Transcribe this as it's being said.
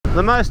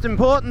The most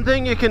important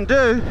thing you can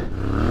do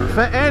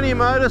for any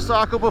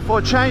motorcycle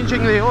before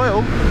changing the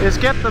oil is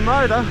get the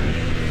motor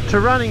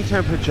to running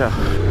temperature.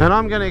 And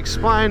I'm going to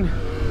explain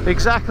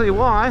exactly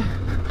why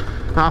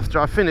after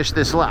I finish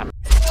this lap.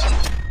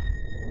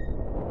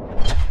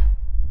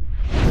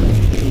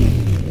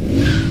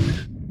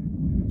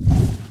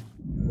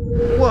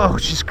 Whoa,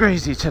 she's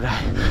greasy today.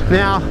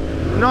 Now,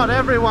 not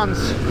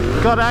everyone's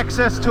got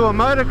access to a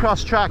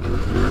motocross track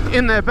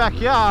in their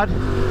backyard,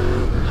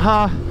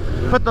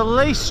 but the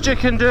least you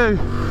can do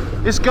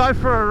is go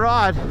for a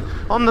ride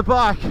on the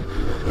bike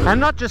and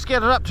not just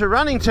get it up to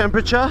running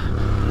temperature.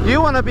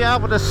 You want to be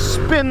able to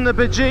spin the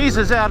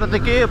bejesus out of the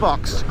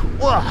gearbox.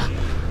 Whoa.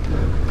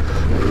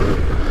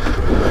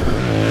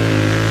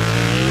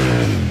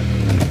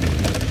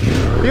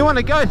 You want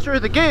to go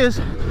through the gears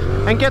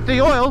and get the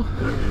oil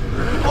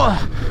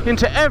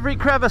into every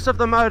crevice of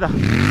the motor.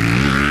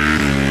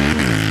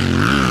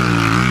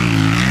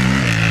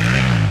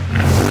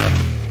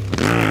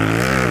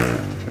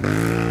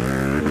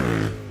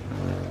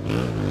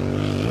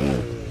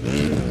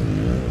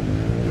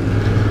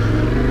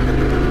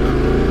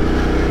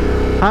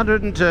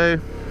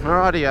 $102.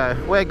 Rightio,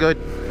 we're good.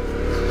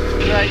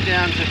 Straight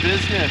down to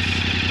business.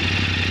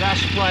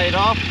 Dash plate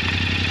off.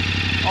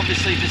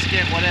 Obviously just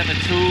get whatever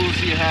tools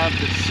you have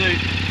that suit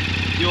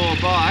your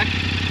bike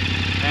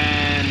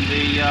and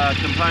the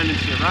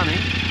components you're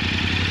running.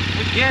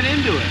 We get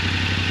into it.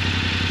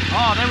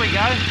 Oh, there we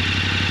go.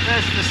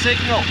 There's the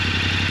signal.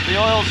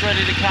 The oil's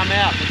ready to come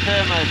out. The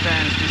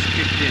thermofan's just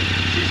kicked in.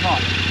 She's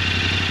hot.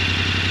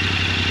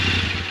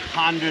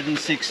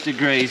 106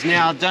 degrees.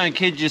 Now, don't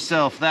kid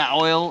yourself. That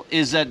oil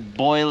is at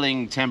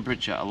boiling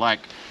temperature. Like,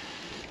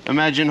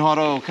 imagine hot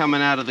oil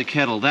coming out of the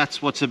kettle.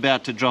 That's what's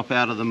about to drop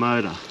out of the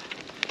motor.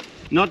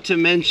 Not to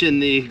mention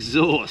the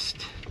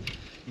exhaust.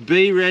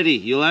 Be ready,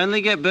 you'll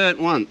only get burnt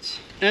once.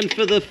 And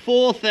for the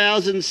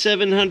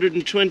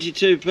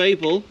 4,722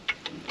 people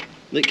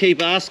that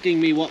keep asking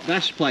me what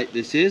bash plate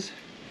this is,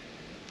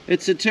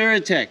 it's a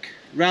Touratech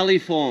Rally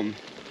Form.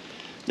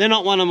 They're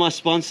not one of my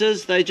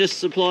sponsors, they just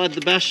supplied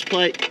the bash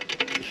plate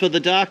for the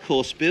Dark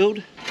Horse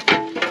build.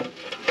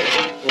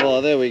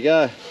 Oh, there we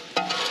go.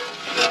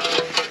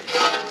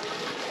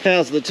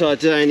 How's the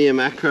titanium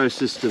acro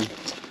system?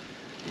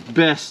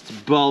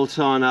 Best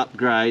bolt-on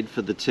upgrade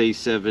for the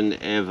T7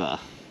 ever.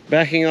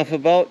 Backing off a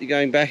bolt, you're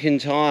going back in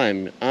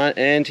time,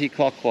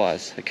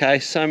 anti-clockwise. Okay,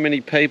 so many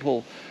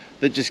people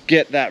that just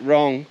get that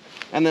wrong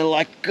and they're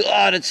like,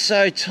 God, it's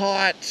so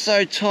tight,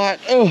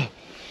 oh,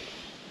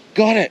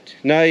 got it.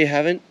 No, you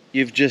haven't.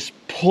 You've just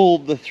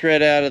pulled the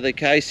thread out of the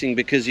casing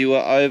because you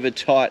were over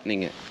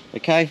tightening it.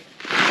 Okay,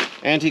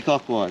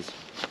 anti-clockwise.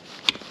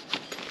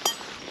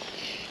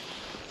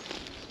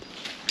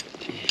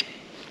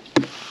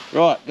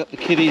 Right, got the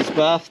kiddie's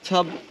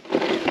bathtub.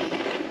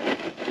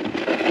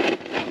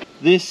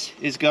 This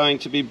is going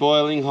to be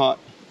boiling hot,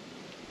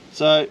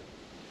 so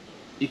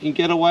you can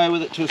get away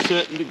with it to a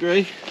certain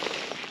degree.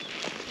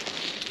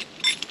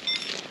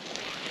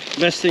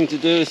 Best thing to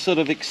do is sort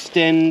of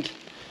extend,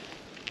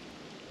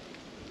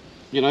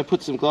 you know,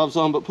 put some gloves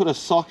on, but put a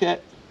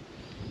socket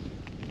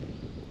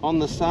on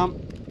the sump.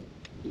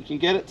 You can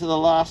get it to the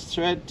last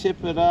thread,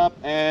 tip it up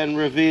and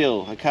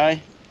reveal,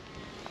 okay?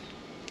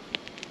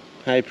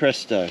 Hey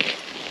presto.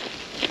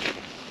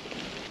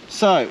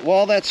 So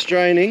while that's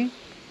draining,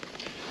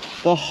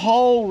 the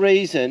whole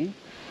reason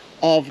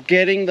of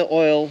getting the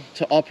oil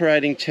to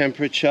operating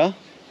temperature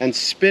and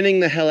spinning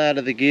the hell out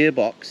of the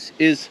gearbox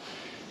is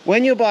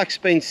when your bike's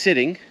been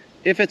sitting,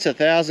 if it's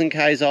 1,000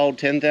 Ks old,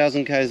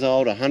 10,000 Ks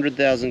old,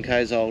 100,000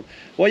 Ks old,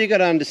 what you got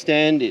to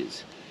understand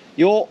is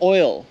your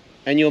oil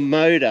and your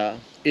motor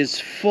is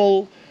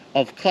full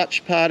of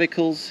clutch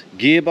particles,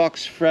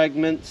 gearbox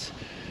fragments,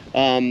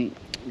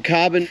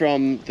 carbon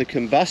from the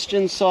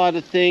combustion side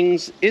of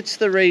things. It's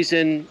the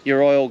reason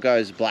your oil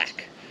goes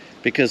black,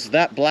 because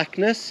that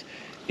blackness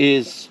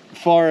is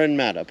foreign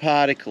matter,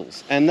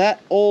 particles, and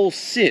that all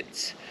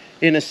sits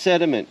in a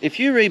sediment. If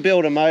you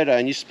rebuild a motor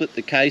and you split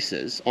the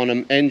cases on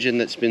an engine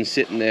that's been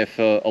sitting there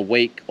for a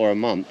week or a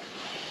month,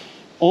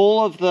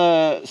 all of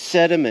the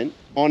sediment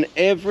on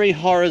every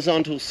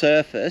horizontal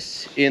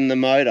surface in the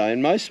motor,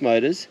 in most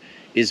motors,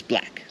 is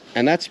black.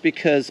 And that's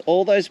because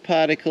all those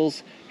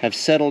particles have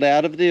settled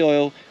out of the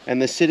oil and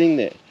they're sitting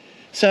there.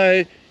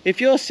 So if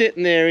you're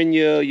sitting there in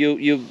your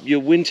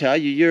winter,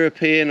 your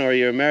European or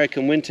your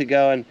American winter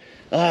going,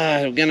 oh,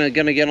 I'm gonna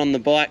get on the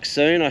bike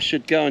soon, I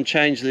should go and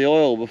change the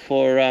oil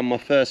before my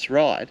first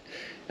ride,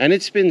 and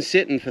it's been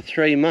sitting for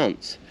 3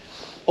 months,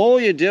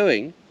 all you're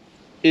doing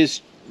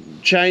is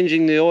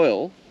changing the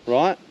oil,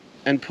 right,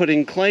 and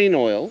putting clean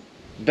oil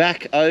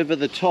back over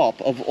the top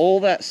of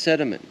all that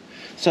sediment.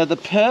 So the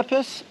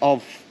purpose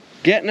of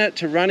getting it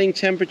to running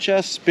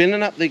temperature,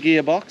 spinning up the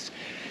gearbox,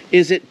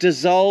 is it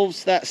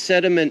dissolves that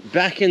sediment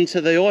back into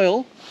the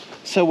oil,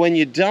 so when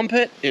you dump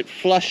it, it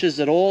flushes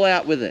it all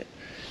out with it.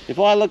 If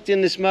I looked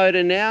in this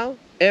motor now,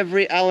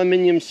 every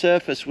aluminium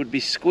surface would be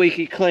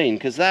squeaky clean,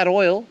 because that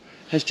oil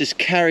has just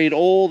carried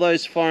all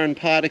those foreign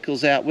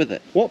particles out with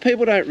it. What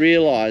people don't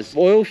realize,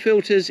 oil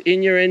filters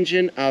in your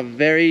engine are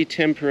very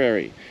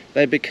temporary.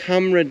 They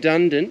become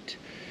redundant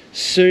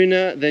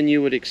sooner than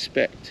you would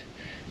expect.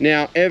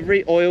 Now,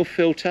 every oil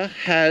filter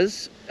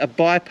has a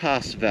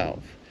bypass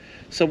valve.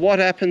 So what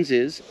happens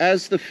is,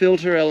 as the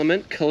filter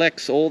element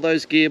collects all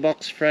those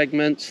gearbox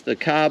fragments, the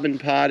carbon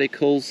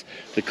particles,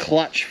 the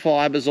clutch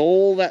fibers,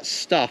 all that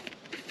stuff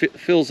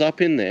fills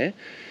up in there,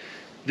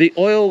 the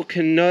oil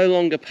can no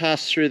longer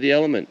pass through the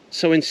element.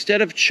 So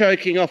instead of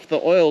choking off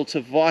the oil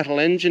to vital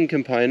engine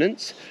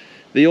components,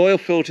 the oil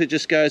filter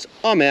just goes,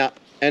 I'm out,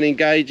 and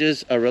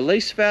engages a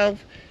release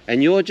valve,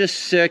 and you're just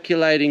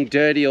circulating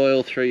dirty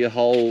oil through your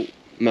whole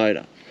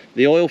motor.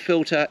 The oil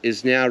filter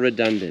is now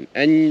redundant,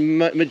 and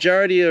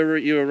majority of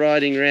you are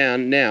riding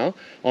around now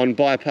on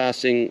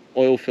bypassing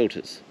oil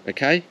filters,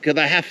 okay? Because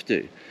they have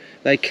to.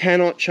 They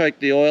cannot choke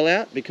the oil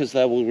out because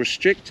they will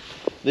restrict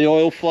the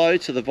oil flow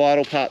to the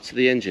vital parts of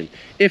the engine.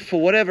 If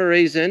for whatever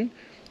reason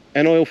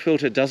an oil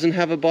filter doesn't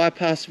have a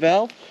bypass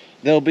valve,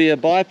 there'll be a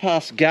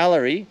bypass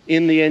gallery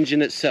in the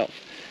engine itself,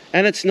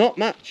 and it's not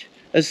much.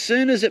 As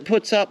soon as it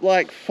puts up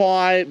like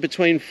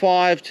between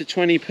 5 to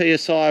 20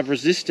 psi of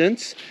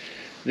resistance,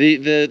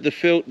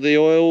 the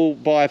oil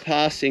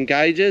bypass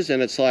engages,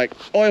 and it's like,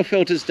 oil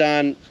filter's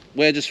done,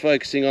 we're just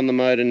focusing on the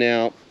motor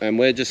now, and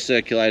we're just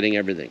circulating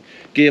everything.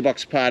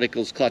 Gearbox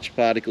particles, clutch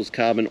particles,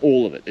 carbon,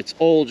 all of it. It's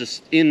all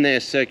just in there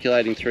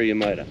circulating through your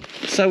motor.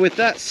 So with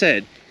that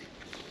said,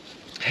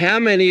 how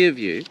many of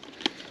you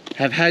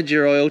have had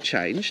your oil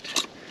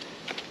changed,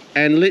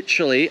 and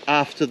literally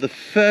after the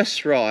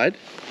first ride,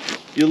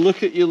 you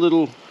look at your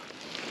little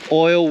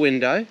oil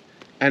window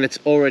and it's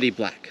already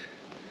black?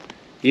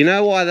 You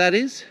know why that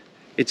is?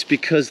 It's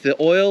because the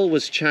oil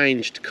was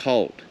changed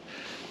cold.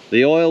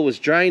 The oil was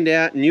drained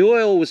out, new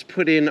oil was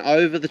put in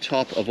over the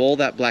top of all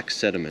that black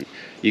sediment.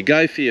 You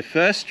go for your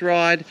first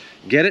ride,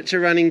 get it to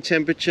running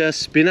temperature,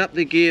 spin up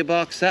the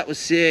gearbox, that was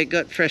sick,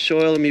 got fresh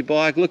oil in my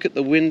bike, look at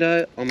the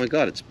window, oh my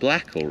God, it's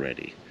black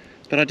already.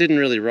 But I didn't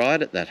really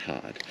ride it that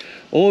hard.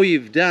 All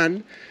you've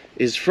done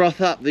is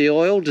froth up the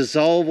oil,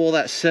 dissolve all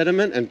that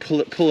sediment and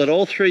pull it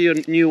all through your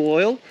new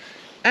oil,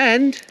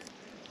 and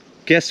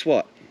guess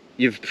what?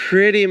 You've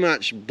pretty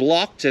much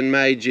blocked and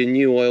made your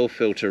new oil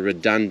filter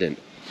redundant.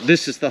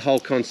 This is the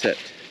whole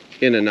concept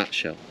in a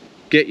nutshell.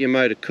 Get your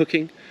motor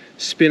cooking,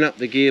 spin up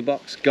the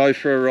gearbox, go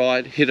for a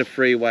ride, hit a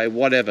freeway,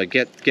 whatever.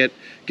 Get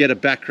a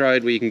back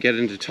road where you can get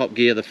into top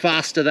gear. The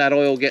faster that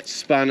oil gets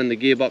spun and the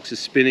gearbox is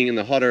spinning and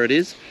the hotter it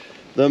is,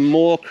 the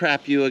more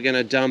crap you are going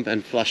to dump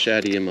and flush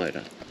out of your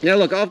motor. Now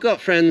look, I've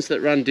got friends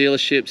that run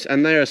dealerships,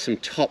 and there are some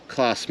top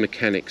class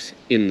mechanics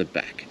in the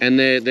back, and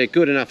they're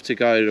good enough to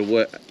go to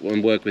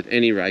work with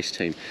any race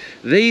team.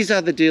 These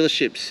are the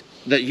dealerships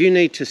that you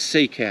need to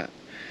seek out,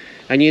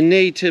 and you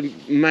need to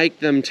make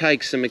them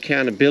take some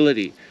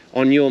accountability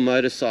on your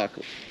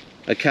motorcycle,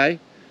 okay?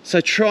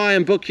 So try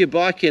and book your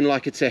bike in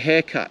like it's a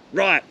haircut.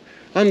 Right,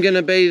 I'm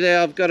gonna be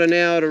there, I've got an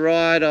hour to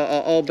ride,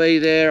 I'll be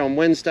there on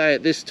Wednesday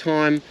at this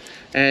time,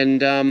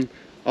 and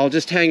I'll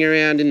just hang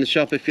around in the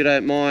shop if you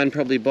don't mind,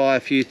 probably buy a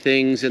few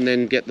things and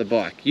then get the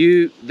bike.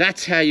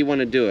 That's how you want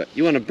to do it.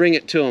 You want to bring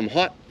it to them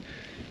hot,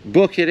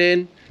 book it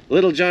in,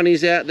 little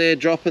Johnny's out there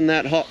dropping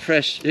that hot,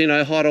 fresh,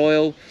 hot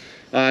oil,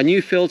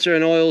 new filter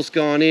and oil's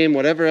gone in,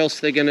 whatever else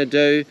they're going to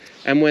do,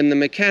 and when the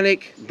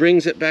mechanic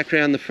brings it back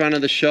around the front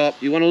of the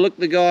shop, you want to look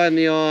the guy in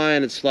the eye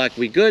and it's like,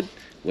 we good?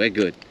 We're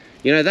good.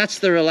 That's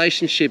the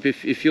relationship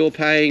if you're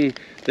paying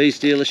these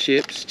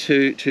dealerships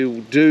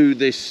to do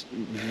this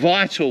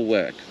vital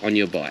work on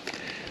your bike.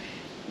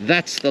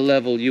 That's the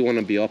level you want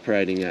to be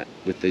operating at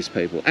with these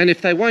people. And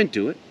if they won't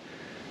do it,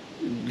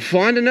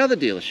 find another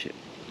dealership.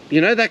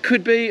 That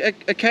could be a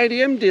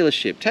KTM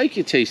dealership. Take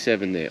your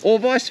T7 there, or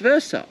vice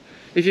versa.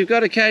 If you've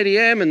got a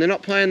KTM and they're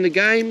not playing the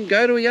game,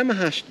 go to a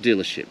Yamaha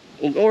dealership,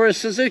 or a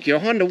Suzuki or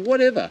Honda,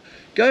 whatever.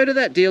 Go to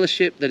that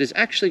dealership that is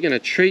actually going to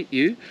treat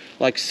you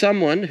like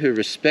someone who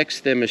respects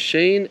their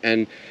machine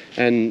and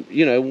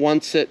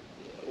wants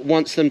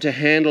them to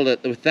handle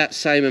it with that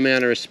same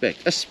amount of respect,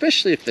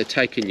 especially if they're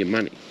taking your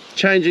money.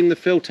 Changing the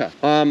filter.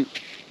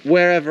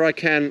 Wherever I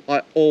can,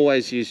 I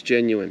always use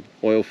genuine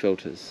oil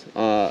filters,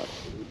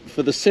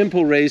 for the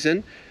simple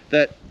reason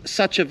that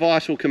such a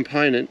vital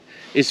component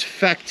is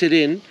factored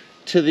in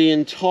to the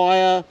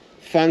entire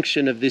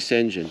function of this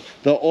engine.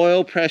 The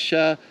oil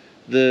pressure,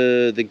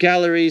 the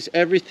galleries,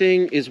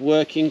 everything is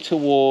working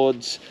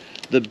towards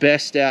the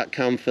best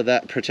outcome for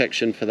that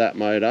protection for that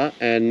motor,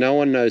 and no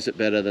one knows it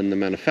better than the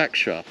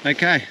manufacturer.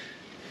 Okay,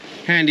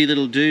 handy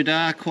little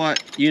doodah,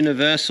 quite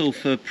universal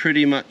for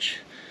pretty much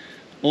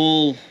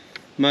all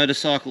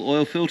motorcycle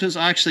oil filters.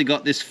 I actually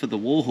got this for the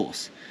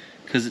Warhorse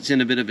because it's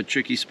in a bit of a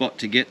tricky spot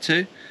to get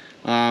to.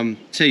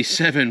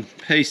 T7,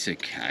 piece of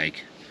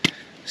cake,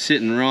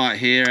 sitting right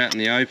here out in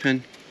the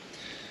open.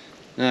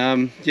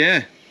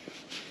 Yeah,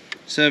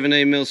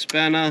 17mm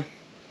spanner,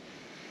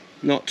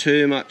 not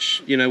too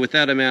much, with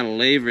that amount of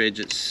leverage,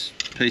 it's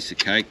a piece of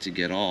cake to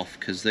get off,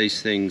 because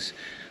these things,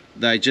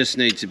 they just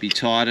need to be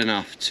tight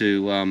enough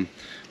to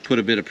put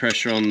a bit of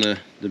pressure on the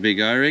big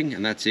O-ring,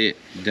 and that's it,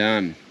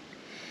 done.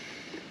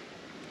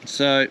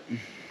 So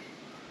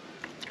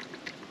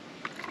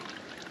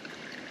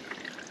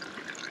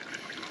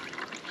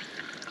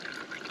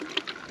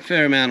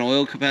fair amount of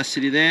oil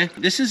capacity there.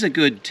 This is a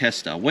good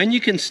tester. When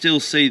you can still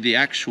see the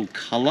actual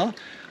color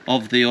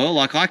of the oil,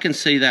 like I can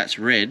see that's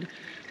red,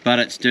 but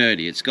it's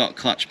dirty. It's got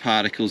clutch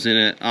particles in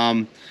it.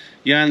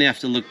 You only have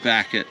to look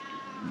back at,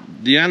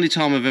 the only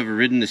time I've ever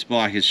ridden this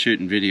bike is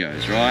shooting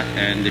videos, right?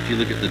 And if you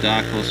look at the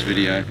Dark Horse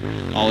video,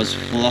 I was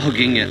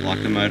flogging it like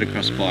a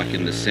motocross bike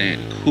in the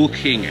sand,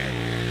 cooking it.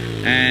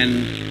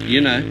 And,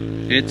 you know,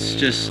 it's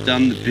just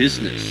done the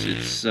business.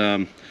 It's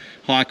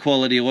high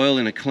quality oil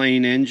in a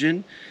clean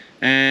engine.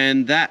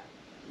 And that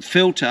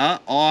filter,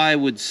 I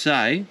would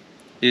say,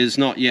 is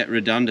not yet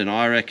redundant.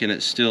 I reckon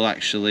it's still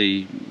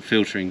actually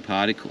filtering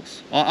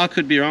particles. I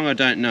could be wrong, I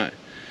don't know.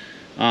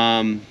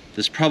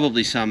 There's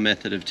probably some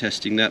method of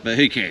testing that, but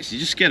who cares? You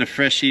just get a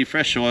freshie,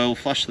 fresh oil,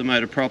 flush the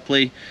motor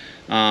properly,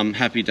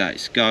 happy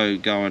days, go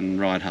and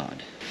ride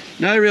hard.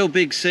 No real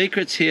big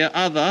secrets here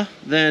other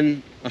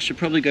than I should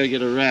probably go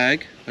get a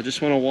rag. I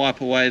just want to wipe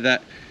away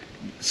that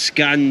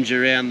scunge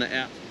around the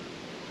out.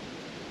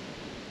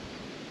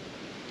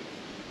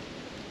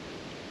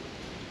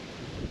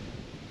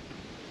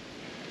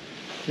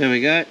 There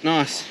we go,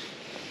 nice.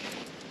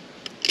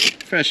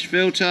 Fresh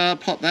filter,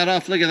 pop that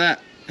off, look at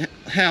that.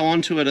 How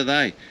onto it are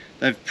they?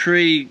 They've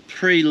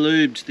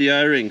pre-lubed the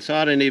O-ring, so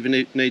I don't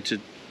even need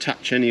to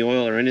touch any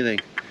oil or anything.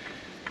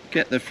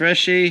 Get the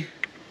freshie,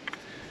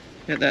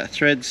 get that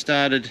thread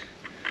started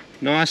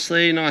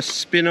nicely, nice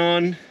spin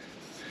on.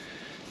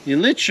 You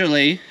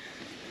literally,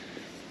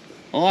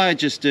 I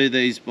just do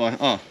these by,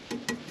 oh,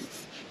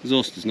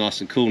 exhaust is nice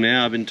and cool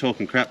now, I've been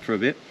talking crap for a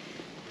bit.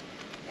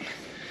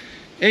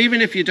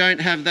 Even if you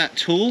don't have that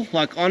tool,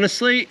 like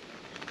honestly,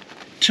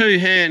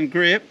 two-hand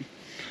grip,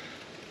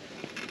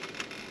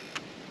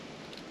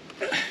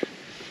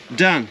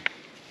 done.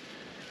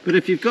 But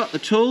if you've got the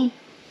tool,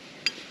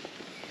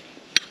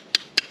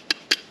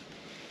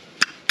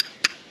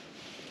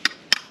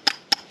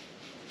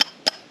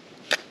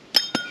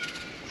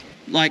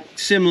 like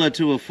similar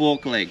to a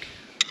fork leg,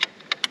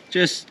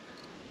 just,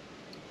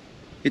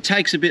 it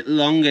takes a bit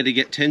longer to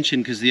get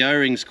tension because the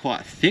O-ring's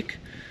quite thick.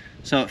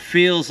 So it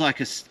feels like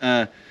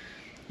a,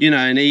 you know,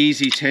 an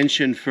easy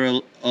tension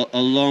for a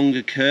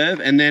longer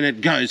curve, and then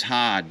it goes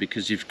hard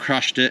because you've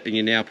crushed it and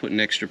you're now putting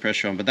extra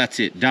pressure on, but that's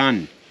it,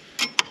 done.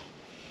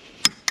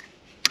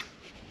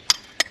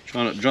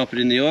 Try not to drop it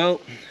in the oil.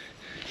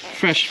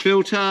 Fresh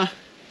filter.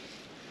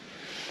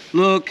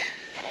 Look,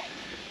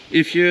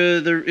 if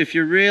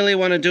you really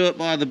want to do it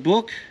by the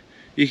book,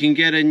 you can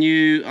get a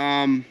new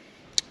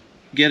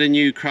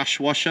crush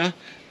washer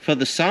for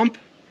the sump,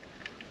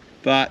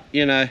 but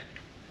you know,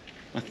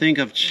 I think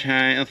I've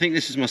changed. I think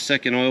this is my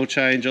second oil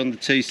change on the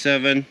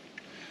T7.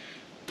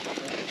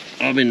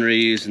 I've been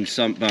reusing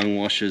sump bung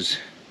washers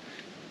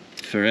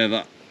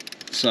forever,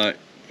 so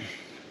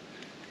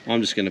I'm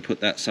just going to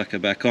put that sucker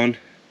back on.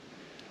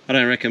 I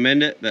don't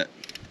recommend it, but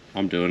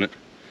I'm doing it,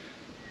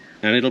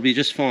 and it'll be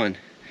just fine.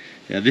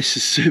 Now this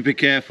is super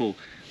careful.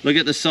 Look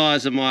at the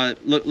size of my,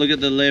 look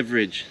at the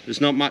leverage. There's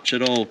not much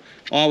at all.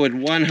 I would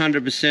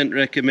 100%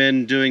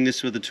 recommend doing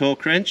this with a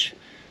torque wrench,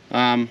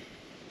 but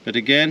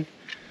again,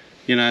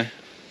 you know,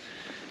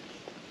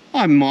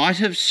 I might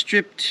have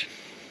stripped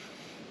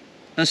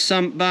a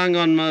sump bung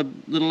on my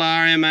little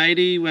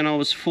RM80 when I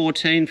was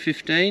 14,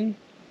 15,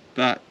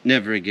 but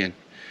never again.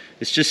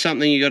 It's just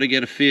something you got to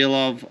get a feel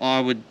of. I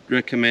would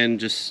recommend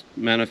just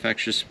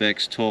manufacturer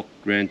specs, torque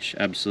wrench,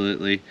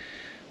 absolutely,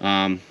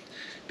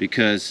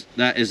 because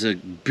that is a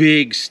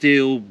big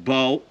steel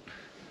bolt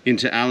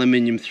into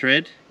aluminium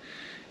thread,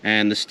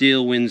 and the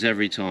steel wins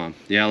every time.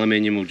 The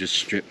aluminium will just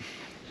strip.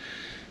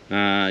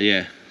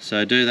 Yeah.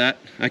 So do that.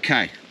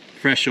 Okay,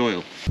 fresh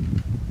oil.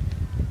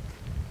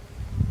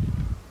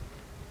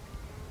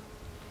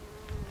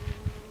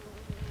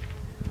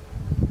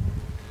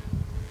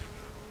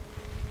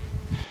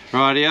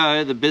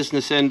 Rightio, the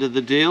business end of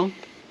the deal.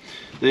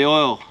 The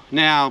oil.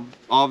 Now,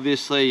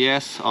 obviously,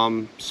 yes,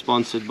 I'm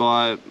sponsored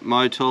by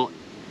Motul.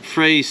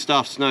 Free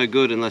stuff's no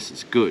good unless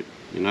it's good,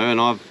 you know, and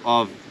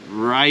I've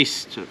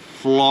raced,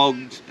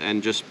 flogged,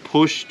 and just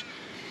pushed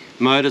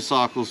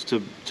motorcycles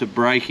to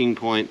breaking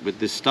point with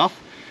this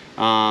stuff.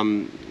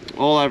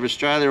 All over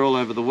Australia, all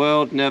over the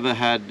world, never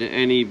had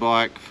any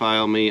bike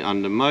fail me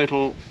under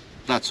Motul.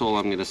 That's all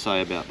I'm going to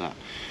say about that.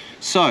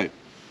 So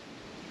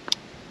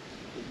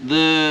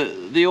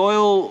the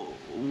oil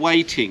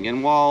weighting,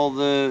 and while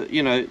the,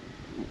 you know,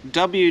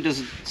 W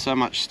doesn't so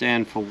much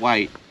stand for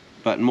weight,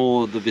 but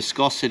more the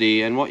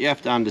viscosity, and what you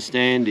have to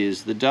understand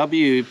is the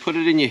W, put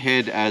it in your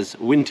head as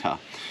winter.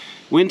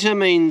 Winter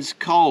means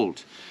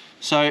cold.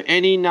 So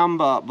any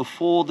number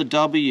before the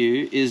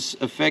W is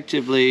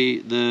effectively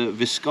the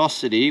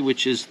viscosity,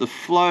 which is the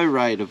flow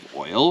rate of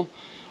oil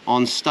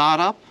on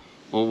startup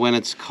or when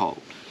it's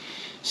cold.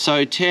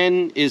 So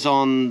 10 is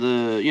on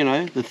the, you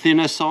know, the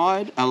thinner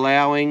side,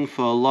 allowing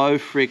for low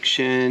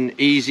friction,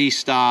 easy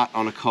start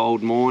on a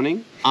cold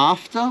morning.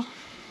 After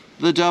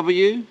the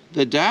W,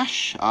 the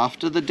dash,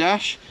 after the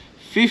dash.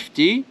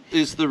 50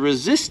 is the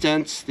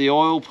resistance the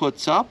oil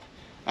puts up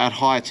at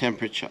high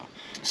temperature.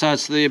 So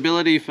it's the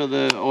ability for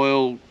the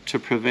oil to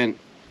prevent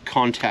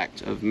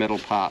contact of metal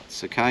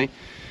parts, okay?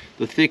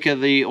 The thicker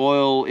the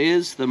oil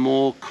is, the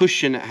more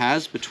cushion it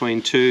has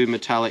between two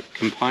metallic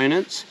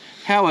components.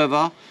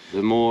 However,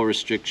 the more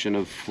restriction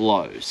of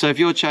flow. So if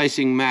you're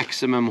chasing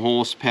maximum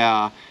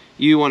horsepower,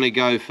 you want to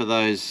go for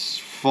those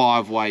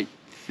 5-weight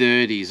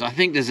 30s. I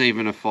think there's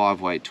even a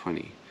 5-weight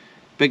 20.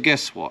 But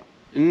guess what?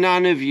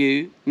 None of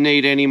you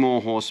need any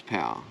more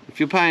horsepower. If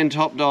you're paying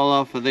top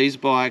dollar for these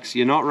bikes,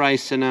 you're not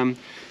racing them,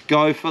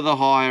 go for the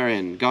higher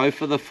end. Go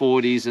for the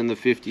 40s and the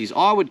 50s.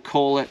 I would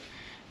call it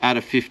at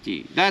a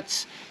 50.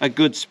 That's a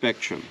good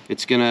spectrum.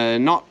 It's gonna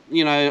not,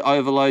 you know,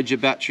 overload your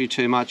battery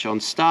too much on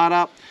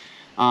startup.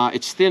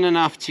 It's thin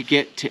enough to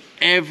get to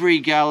every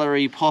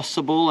gallery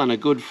possible and a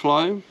good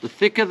flow. The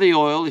thicker the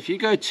oil, if you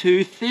go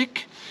too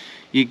thick,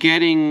 you're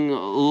getting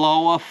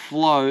lower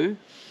flow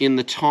in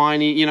the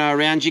tiny, you know,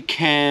 around your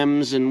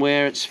cams and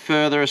where it's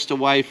furthest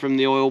away from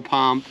the oil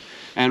pump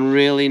and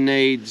really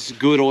needs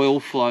good oil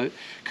flow,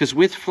 because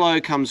with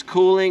flow comes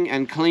cooling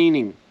and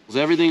cleaning. It's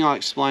everything I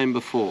explained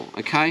before,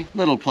 okay?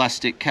 Little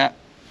plastic cap.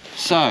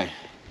 So,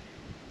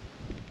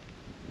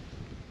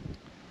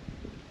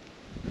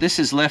 this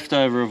is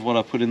leftover of what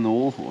I put in the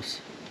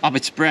Warhorse. Oh,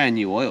 it's brand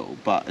new oil,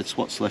 but it's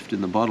what's left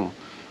in the bottle.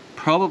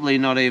 Probably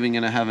not even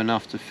gonna have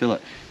enough to fill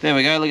it. There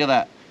we go, look at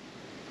that.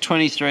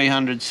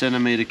 2300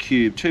 centimeter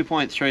cube,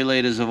 2.3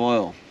 liters of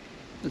oil.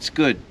 That's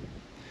good.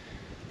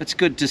 That's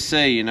good to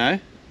see, you know.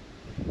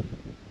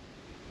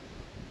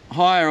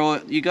 Higher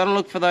oil, you got to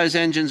look for those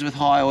engines with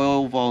high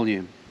oil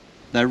volume.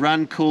 They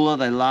run cooler,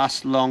 they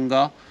last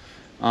longer,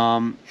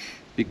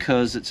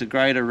 because it's a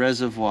greater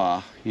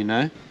reservoir, you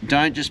know.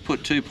 Don't just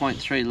put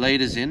 2.3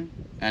 liters in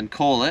and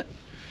call it.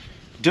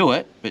 Do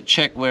it, but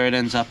check where it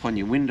ends up on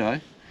your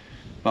window.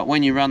 But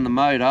when you run the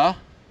motor,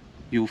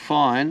 you'll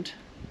find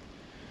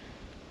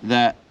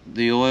that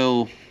the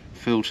oil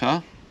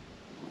filter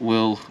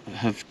will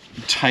have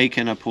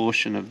taken a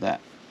portion of that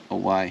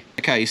away.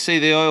 Okay, you see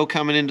the oil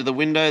coming into the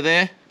window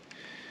there?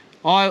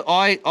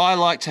 I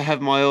like to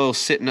have my oil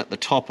sitting at the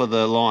top of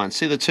the line.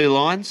 See the two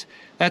lines?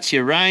 That's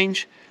your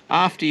range.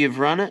 After you've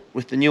run it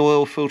with the new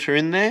oil filter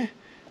in there,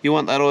 you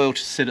want that oil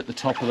to sit at the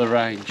top of the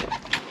range.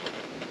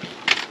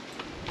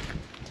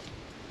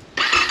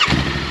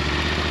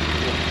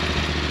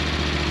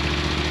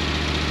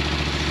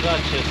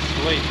 Such a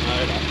sweet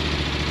motor.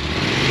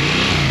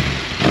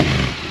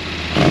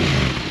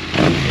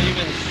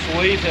 Even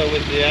sweeter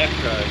with the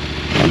acro.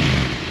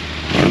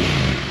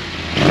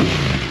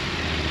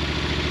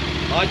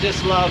 I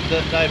just love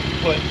that they've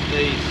put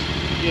these,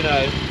 you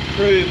know,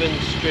 proven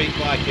street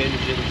bike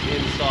engines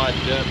inside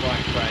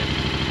DirtBike frames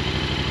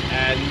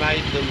and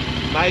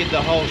made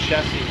the whole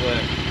chassis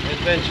work.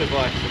 Adventure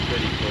bikes are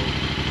pretty cool.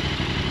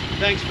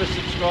 Thanks for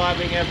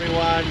subscribing,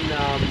 everyone.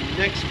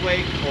 Next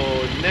week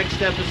or next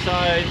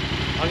episode,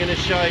 I'm going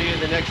to show you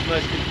the next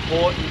most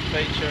important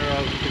feature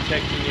of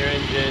protecting your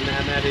engine,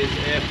 and that is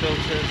air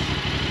filters.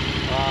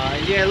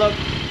 Yeah, look,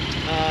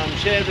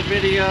 share the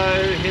video,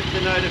 hit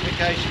the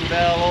notification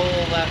bell,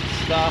 all that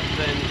stuff,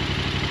 and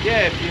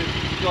yeah, if you've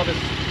got a,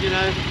 you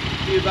know,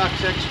 few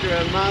bucks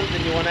extra a month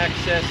and you want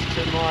access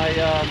to my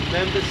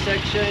members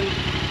section,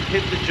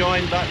 hit the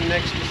join button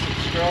next to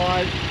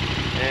subscribe,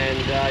 and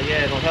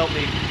yeah, it'll help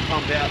me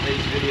pump out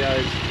these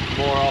videos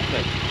more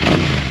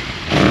often.